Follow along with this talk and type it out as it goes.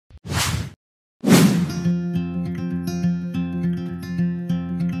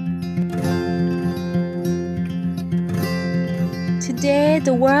Today,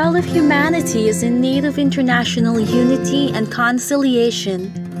 the world of humanity is in need of international unity and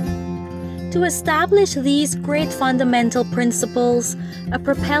conciliation. To establish these great fundamental principles, a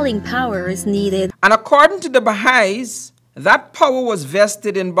propelling power is needed. And according to the Baha'is, that power was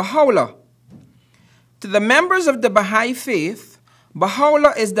vested in Bahuaullah. To the members of the Baha'i faith,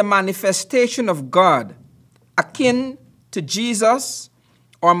 Bahuaullah is the manifestation of God, akin to Jesus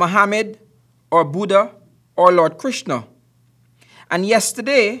or Muhammad or Buddha or Lord Krishna. And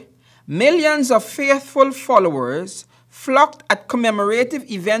yesterday, millions of faithful followers flocked at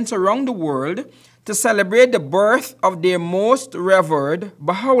commemorative events around the world to celebrate the birth of their most revered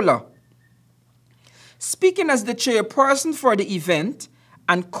Bahuaullah. Speaking as the chairperson for the event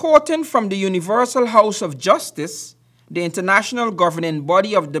and quoting from the Universal House of Justice, the international governing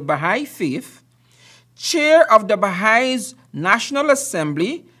body of the Baha'i faith, Chair of the Baha'is National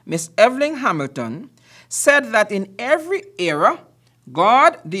Assembly, Ms. Evelyn Hamilton, said that in every era,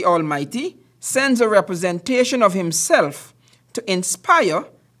 God, the Almighty, sends a representation of Himself to inspire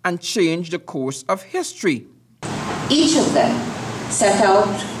and change the course of history. Each of them set out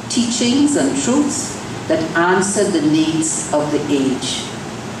teachings and truths that answer the needs of the age.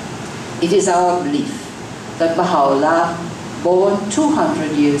 It is our belief that Bahuaullah, born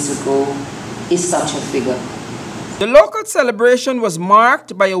 200 years ago, is such a figure. The local celebration was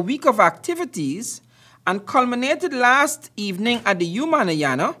marked by a week of activities and culminated last evening at the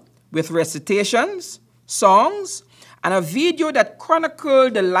Umanayana with recitations, songs, and a video that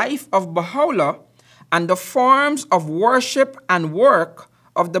chronicled the life of Bahuaullah and the forms of worship and work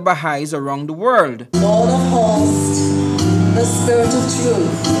of the Baha'is around the world. Lord of hosts, the Spirit of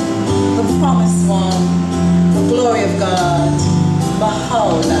truth, the promised one, the glory of God,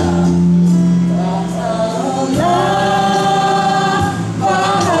 Bahuaullah.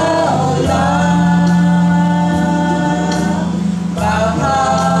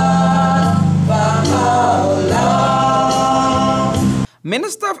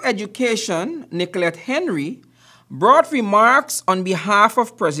 Minister of Education, Nicolette Henry, brought remarks on behalf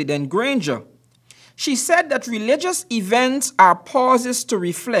of President Granger. She said that religious events are pauses to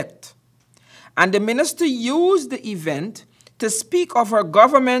reflect, and the minister used the event to speak of her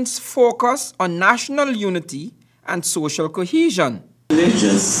government's focus on national unity and social cohesion.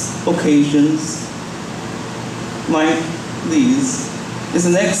 Religious occasions like these is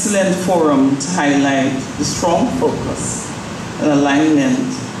an excellent forum to highlight the strong focus and alignment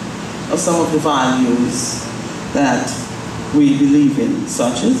of some of the values that we believe in,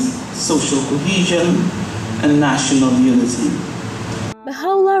 such as social cohesion and national unity.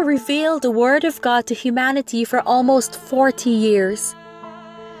 Bahuaullah revealed the Word of God to humanity for almost 40 years.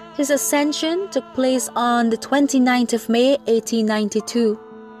 His ascension took place on the 29th of May, 1892,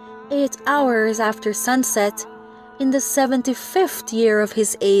 8 hours after sunset, in the 75th year of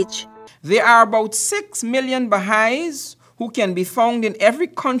his age. There are about 6 million Baha'is who can be found in every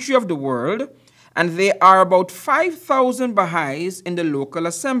country of the world, and there are about 5,000 Baha'is in the local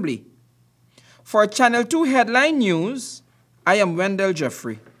assembly. For Channel 2 Headline News, I am Wendell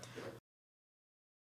Jeffrey.